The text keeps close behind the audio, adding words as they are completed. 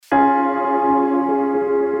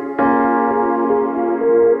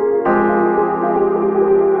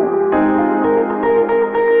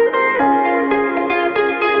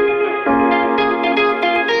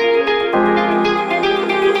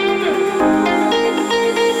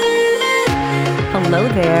Hello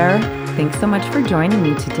there. Thanks so much for joining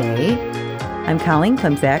me today. I'm Colleen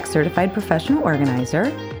Klimczak, Certified Professional Organizer.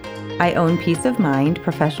 I own Peace of Mind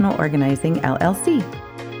Professional Organizing, LLC.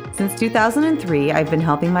 Since 2003, I've been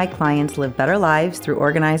helping my clients live better lives through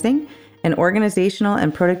organizing and organizational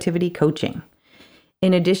and productivity coaching.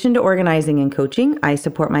 In addition to organizing and coaching, I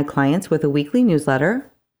support my clients with a weekly newsletter,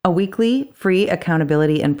 a weekly free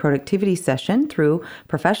accountability and productivity session through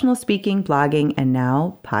professional speaking, blogging, and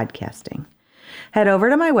now podcasting. Head over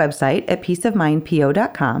to my website at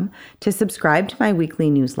peaceofmindpo.com to subscribe to my weekly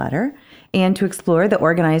newsletter and to explore the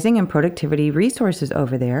organizing and productivity resources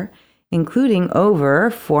over there, including over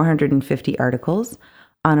 450 articles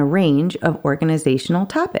on a range of organizational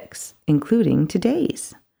topics, including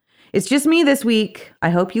today's. It's just me this week. I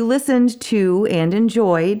hope you listened to and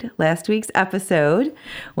enjoyed last week's episode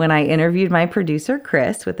when I interviewed my producer,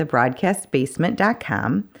 Chris, with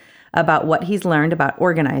thebroadcastbasement.com about what he's learned about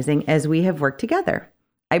organizing as we have worked together.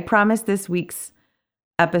 I promise this week's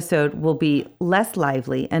episode will be less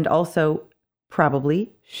lively and also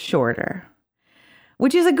probably shorter,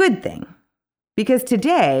 which is a good thing. Because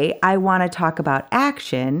today I want to talk about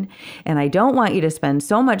action, and I don't want you to spend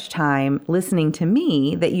so much time listening to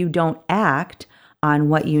me that you don't act on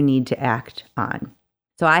what you need to act on.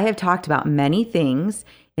 So I have talked about many things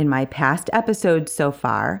in my past episodes so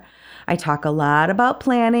far. I talk a lot about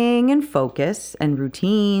planning and focus and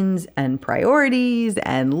routines and priorities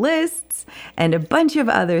and lists and a bunch of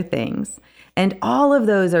other things. And all of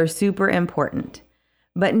those are super important.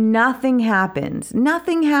 But nothing happens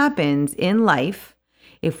in life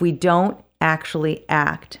if we don't actually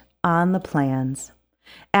act on the plans.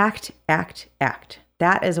 Act.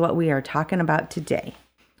 That is what we are talking about today.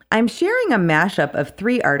 I'm sharing a mashup of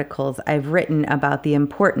 3 articles I've written about the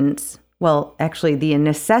importance, the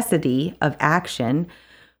necessity of action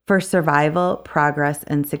for survival, progress,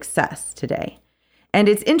 and success today. And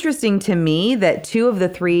it's interesting to me that 2 of the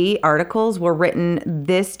 3 articles were written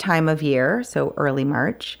this time of year, so early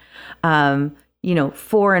March, 4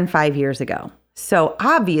 and 5 years ago. So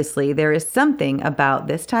obviously there is something about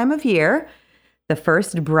this time of year, the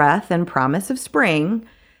first breath and promise of spring,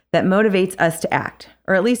 that motivates us to act,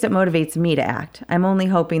 or at least it motivates me to act. I'm only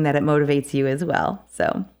hoping that it motivates you as well.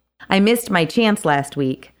 So I missed my chance last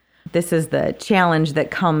week. This is the challenge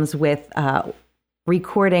that comes with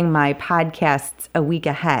recording my podcasts a week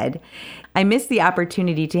ahead. I missed the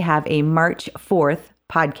opportunity to have a March 4th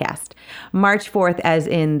podcast. March 4th as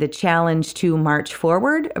in the challenge to march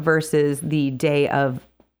forward versus the day of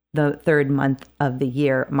the 3rd month of the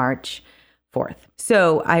year, March 4th.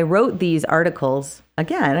 So I wrote these articles,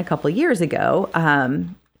 again, a couple years ago,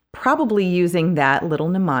 probably using that little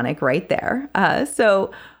mnemonic right there.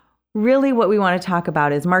 So really what we want to talk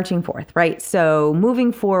about is marching forth, right? So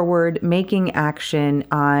moving forward, making action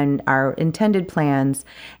on our intended plans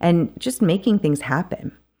and just making things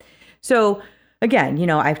happen. So again,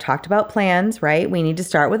 I've talked about plans, right? We need to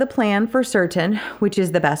start with a plan for certain, which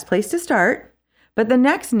is the best place to start. But the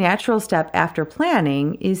next natural step after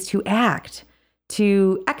planning is to act,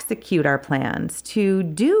 to execute our plans, to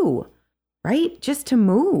do, right? Just to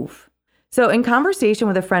move. So in conversation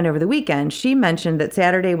with a friend over the weekend, she mentioned that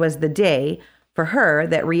Saturday was the day for her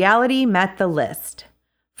that reality met the list.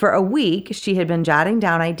 For a week, she had been jotting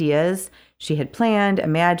down ideas she had planned,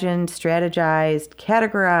 imagined, strategized,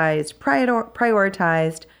 categorized,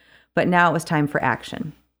 prioritized, but now it was time for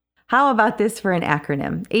action. How about this for an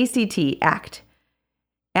acronym? ACT, ACT.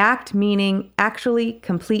 ACT meaning actually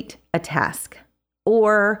complete a task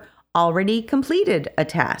or already completed a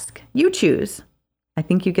task. You choose. I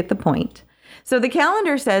think you get the point. So the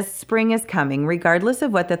calendar says spring is coming, regardless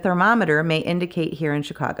of what the thermometer may indicate here in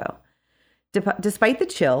Chicago. Despite the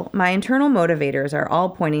chill, my internal motivators are all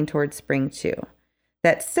pointing towards spring too.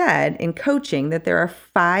 That said, in coaching, that there are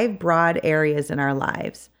 5 broad areas in our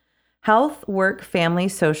lives: health, work, family,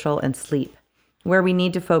 social, and sleep, where we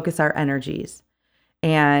need to focus our energies.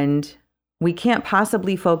 And we can't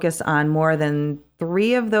possibly focus on more than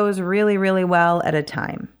 3 of those really, really well at a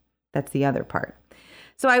time. That's the other part.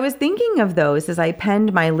 So I was thinking of those as I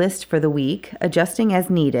penned my list for the week, adjusting as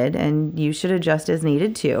needed, and you should adjust as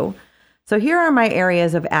needed too. So here are my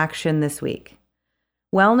areas of action this week: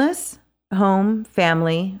 wellness, home,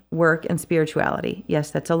 family, work, and spirituality. Yes,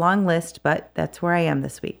 that's a long list, but that's where I am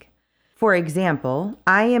this week. For example,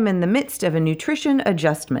 I am in the midst of a nutrition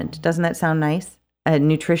adjustment. Doesn't that sound nice? A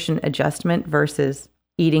nutrition adjustment versus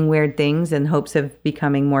eating weird things in hopes of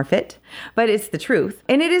becoming more fit. But it's the truth.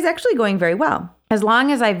 And it is actually going very well. As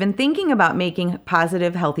long as I've been thinking about making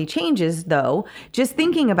positive, healthy changes, though, just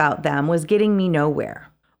thinking about them was getting me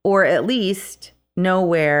nowhere, or at least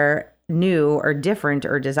nowhere new or different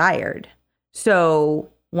or desired. So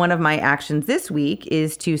one of my actions this week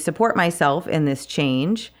is to support myself in this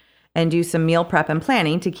change and do some meal prep and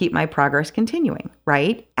planning to keep my progress continuing,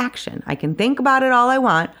 right? Action. I can think about it all I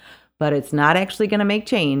want, but it's not actually going to make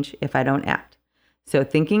change if I don't act. So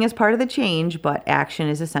thinking is part of the change, but action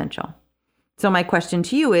is essential. So my question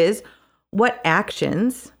to you is, what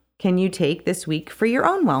actions can you take this week for your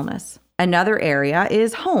own wellness? Another area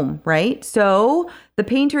is home, right? So the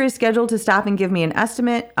painter is scheduled to stop and give me an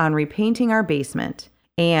estimate on repainting our basement.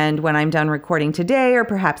 And when I'm done recording today or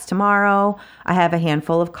perhaps tomorrow, I have a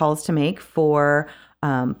handful of calls to make for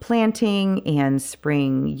planting and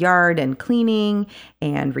spring yard and cleaning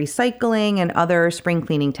and recycling and other spring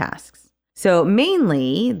cleaning tasks. So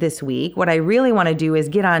mainly this week, what I really want to do is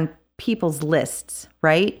get on people's lists,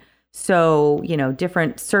 right? So,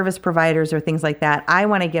 different service providers or things like that, I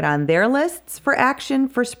want to get on their lists for action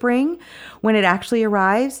for spring when it actually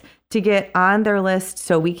arrives, to get on their list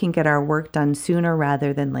so we can get our work done sooner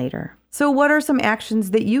rather than later. So what are some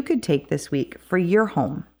actions that you could take this week for your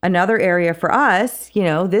home? Another area for us,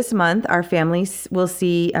 this month, our families will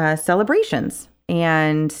see celebrations.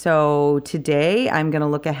 And so today I'm going to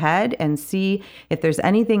look ahead and see if there's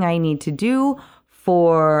anything I need to do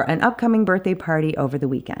for an upcoming birthday party over the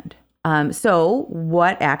weekend. So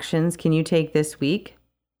what actions can you take this week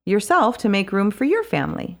yourself to make room for your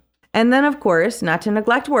family? And then, of course, not to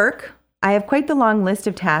neglect work, I have quite the long list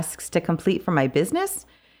of tasks to complete for my business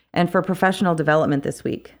and for professional development this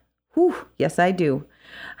week. Whew, yes, I do.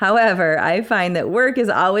 However, I find that work is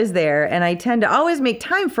always there, and I tend to always make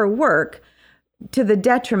time for work to the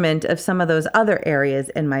detriment of some of those other areas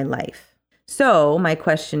in my life. So my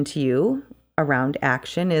question to you around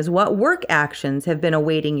action is, what work actions have been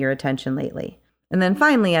awaiting your attention lately? And then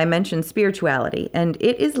finally, I mentioned spirituality, and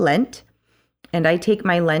it is Lent, and I take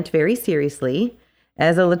my Lent very seriously.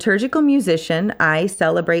 As a liturgical musician, I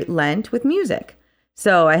celebrate Lent with music.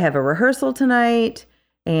 So I have a rehearsal tonight,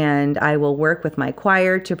 and I will work with my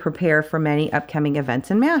choir to prepare for many upcoming events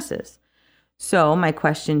and masses. So my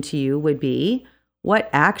question to you would be, what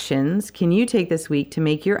actions can you take this week to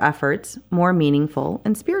make your efforts more meaningful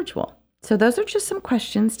and spiritual? So those are just some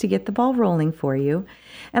questions to get the ball rolling for you.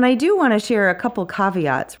 And I do want to share a couple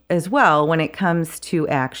caveats as well when it comes to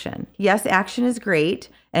action. Yes, action is great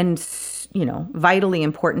and, vitally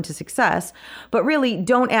important to success, but really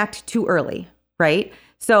don't act too early, right?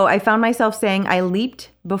 So I found myself saying I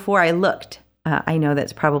leaped before I looked. I know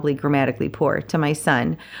that's probably grammatically poor, to my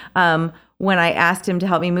son, when I asked him to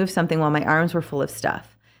help me move something while my arms were full of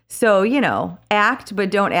stuff. So, act,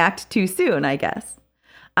 but don't act too soon, I guess.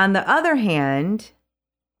 On the other hand,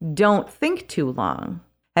 don't think too long.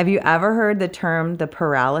 Have you ever heard the term the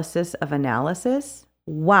paralysis of analysis?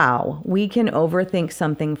 Wow, we can overthink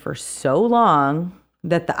something for so long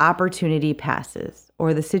that the opportunity passes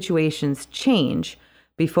or the situations change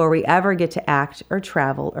before we ever get to act or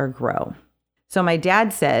travel or grow. So my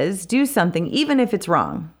dad says, do something even if it's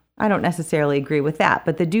wrong. I don't necessarily agree with that,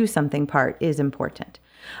 but the do something part is important.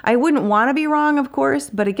 I wouldn't want to be wrong, of course,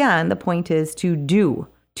 but again, the point is to do.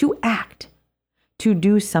 To act, to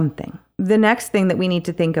do something. The next thing that we need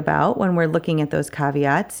to think about when we're looking at those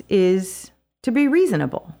caveats is to be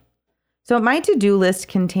reasonable. So my to-do list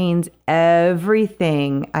contains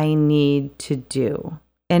everything I need to do,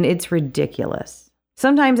 and it's ridiculous.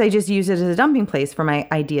 Sometimes I just use it as a dumping place for my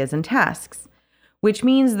ideas and tasks, which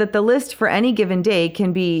means that the list for any given day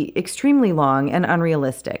can be extremely long and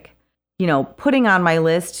unrealistic. Putting on my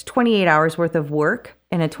list 28 hours worth of work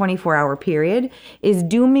in a 24-hour period is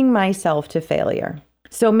dooming myself to failure.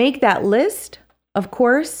 So make that list, of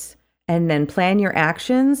course, and then plan your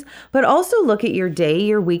actions, but also look at your day,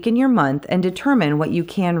 your week, and your month and determine what you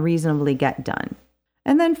can reasonably get done.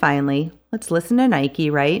 And then finally, let's listen to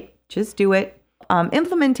Nike, right? Just do it.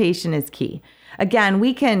 Implementation is key. Again,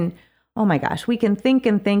 we can think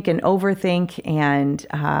and overthink, and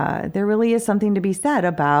there really is something to be said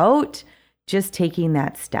about just taking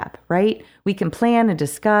that step, right? We can plan and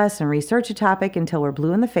discuss and research a topic until we're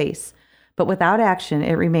blue in the face, but without action,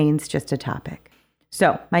 it remains just a topic.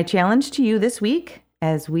 So my challenge to you this week,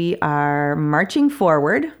 as we are marching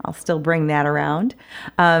forward, I'll still bring that around,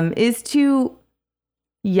 is to,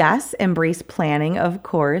 yes, embrace planning, of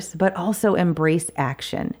course, but also embrace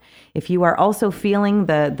action. If you are also feeling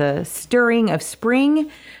the stirring of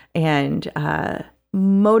spring and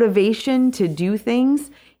motivation to do things,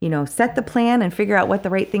 set the plan and figure out what the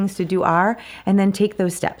right things to do are, and then take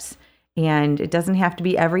those steps. And it doesn't have to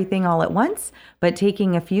be everything all at once, but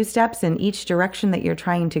taking a few steps in each direction that you're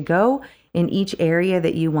trying to go, in each area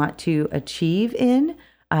that you want to achieve in,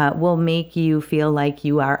 will make you feel like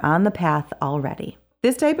you are on the path already.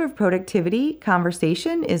 This type of productivity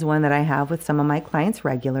conversation is one that I have with some of my clients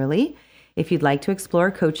regularly. If you'd like to explore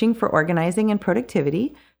coaching for organizing and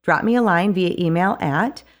productivity, drop me a line via email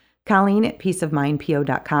at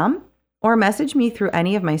colleen@peaceofmindpo.com or message me through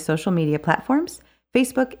any of my social media platforms,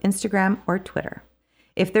 Facebook, Instagram, or Twitter.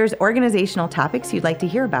 If there's organizational topics you'd like to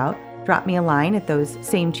hear about, drop me a line at those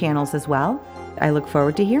same channels as well. I look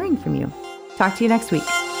forward to hearing from you. Talk to you next week.